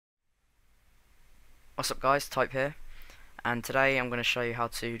What's up guys, Type here, and today I'm going to show you how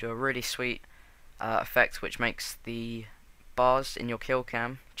to do a really sweet effect which makes the bars in your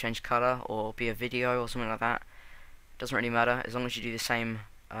Killcam change colour or be a video or something like that. Doesn't really matter, as long as you do the same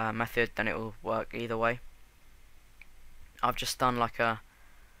method then it will work either way. I've just done like a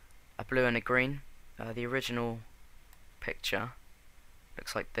blue and a green. The original picture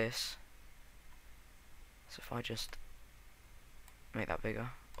looks like this, so if I just make that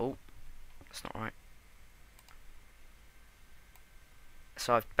bigger, oh, that's not right.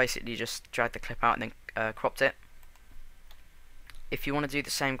 So I've basically just dragged the clip out and then cropped it. If you want to do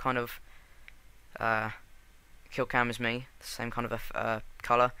the same kind of Killcam as me, the same kind of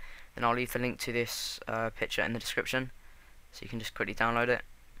colour, then I'll leave the link to this picture in the description, so you can just quickly download it.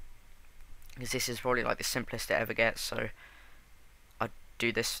 Because this is probably like the simplest it ever gets, so I'd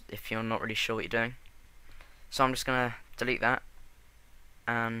do this if you're not really sure what you're doing. So I'm just going to delete that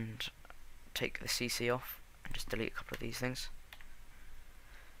and take the CC off and just delete a couple of these things.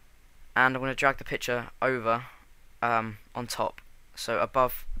 And I'm going to drag the picture over on top, so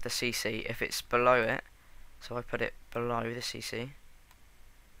above the CC. If it's below it, so I put it below the CC,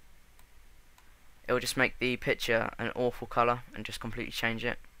 it will just make the picture an awful colour and just completely change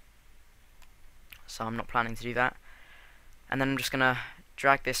it. So I'm not planning to do that. And then I'm just going to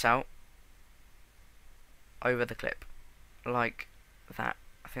drag this out over the clip like that.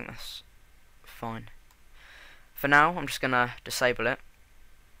 I think that's fine. For now I'm just going to disable it.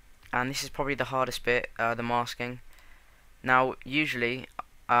 And this is probably the hardest bit, the masking. Now usually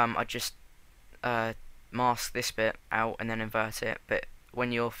I just mask this bit out and then invert it, but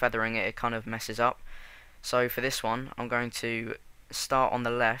when you're feathering it, it kind of messes up. So for this one I'm going to start on the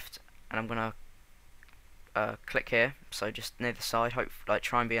left and I'm going to click here, so just near the side, like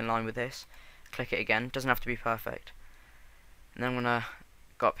try and be in line with this. Click it again, doesn't have to be perfect. And then I'm going to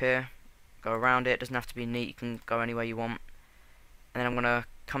go up here, go around it, doesn't have to be neat, you can go anywhere you want. And then I'm going to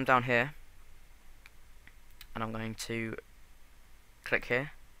come down here and I'm going to click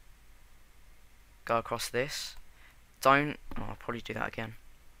here, go across this. I'll probably do that again.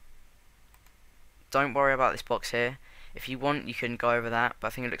 Don't worry about this box here. If you want you can go over that, but I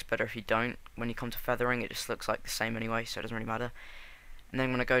think it looks better if you don't. When you come to feathering it just looks like the same anyway, so it doesn't really matter. And then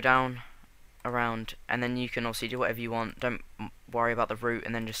I'm going to go down around, and then you can obviously do whatever you want. Don't worry about the root,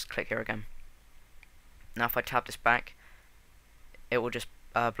 and then just click here again. Now if I tab this back, it will just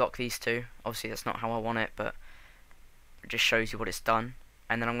block these two. Obviously that's not how I want it, but it just shows you what it's done.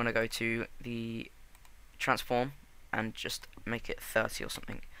 And then I'm going to go to the transform and just make it 30 or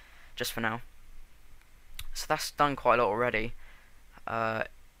something, just for now. So that's done quite a lot already, but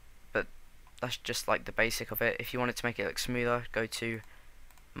that's just like the basic of it. If you wanted to make it look smoother, go to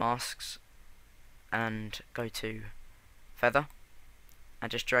masks and go to feather and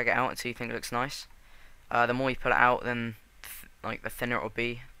just drag it out until you think it looks nice. The more you pull it out, then like the thinner it will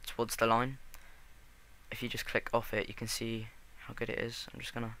be towards the line. If you just click off it, you can see how good it is. I'm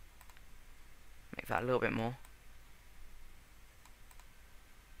just gonna make that a little bit more.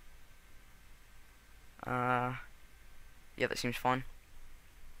 Yeah, that seems fine.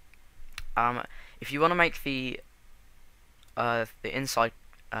 If you want to make the inside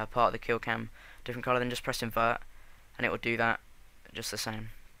part of the Killcam different color, then just press invert and it will do that just the same,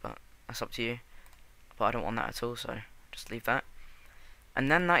 but that's up to you. But I don't want that at all, so just leave that.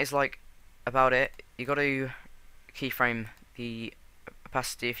 And then that is like about it. You got to keyframe the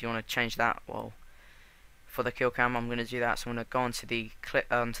opacity if you want to change that. Well, for the Killcam I'm going to do that, so I'm going to go onto the clip,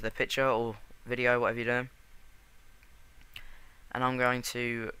 onto the picture or video, whatever you're doing, and I'm going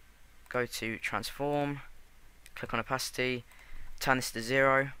to go to transform, click on opacity, turn this to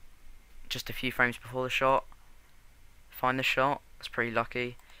 0, just a few frames before the shot, find the shot, that's pretty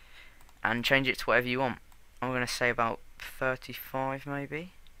lucky, and change it to whatever you want. I'm going to say about 35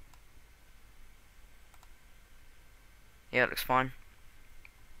 maybe. Yeah, it looks fine.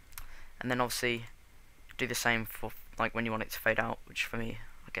 And then obviously do the same for like when you want it to fade out, which for me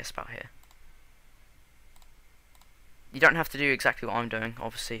I guess about here. You don't have to do exactly what I'm doing,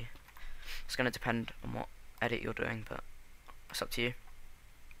 obviously. It's going to depend on what edit you're doing, but it's up to you.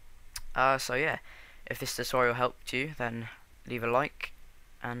 So yeah, if this tutorial helped you, then leave a like,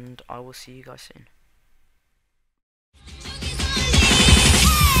 and I will see you guys soon.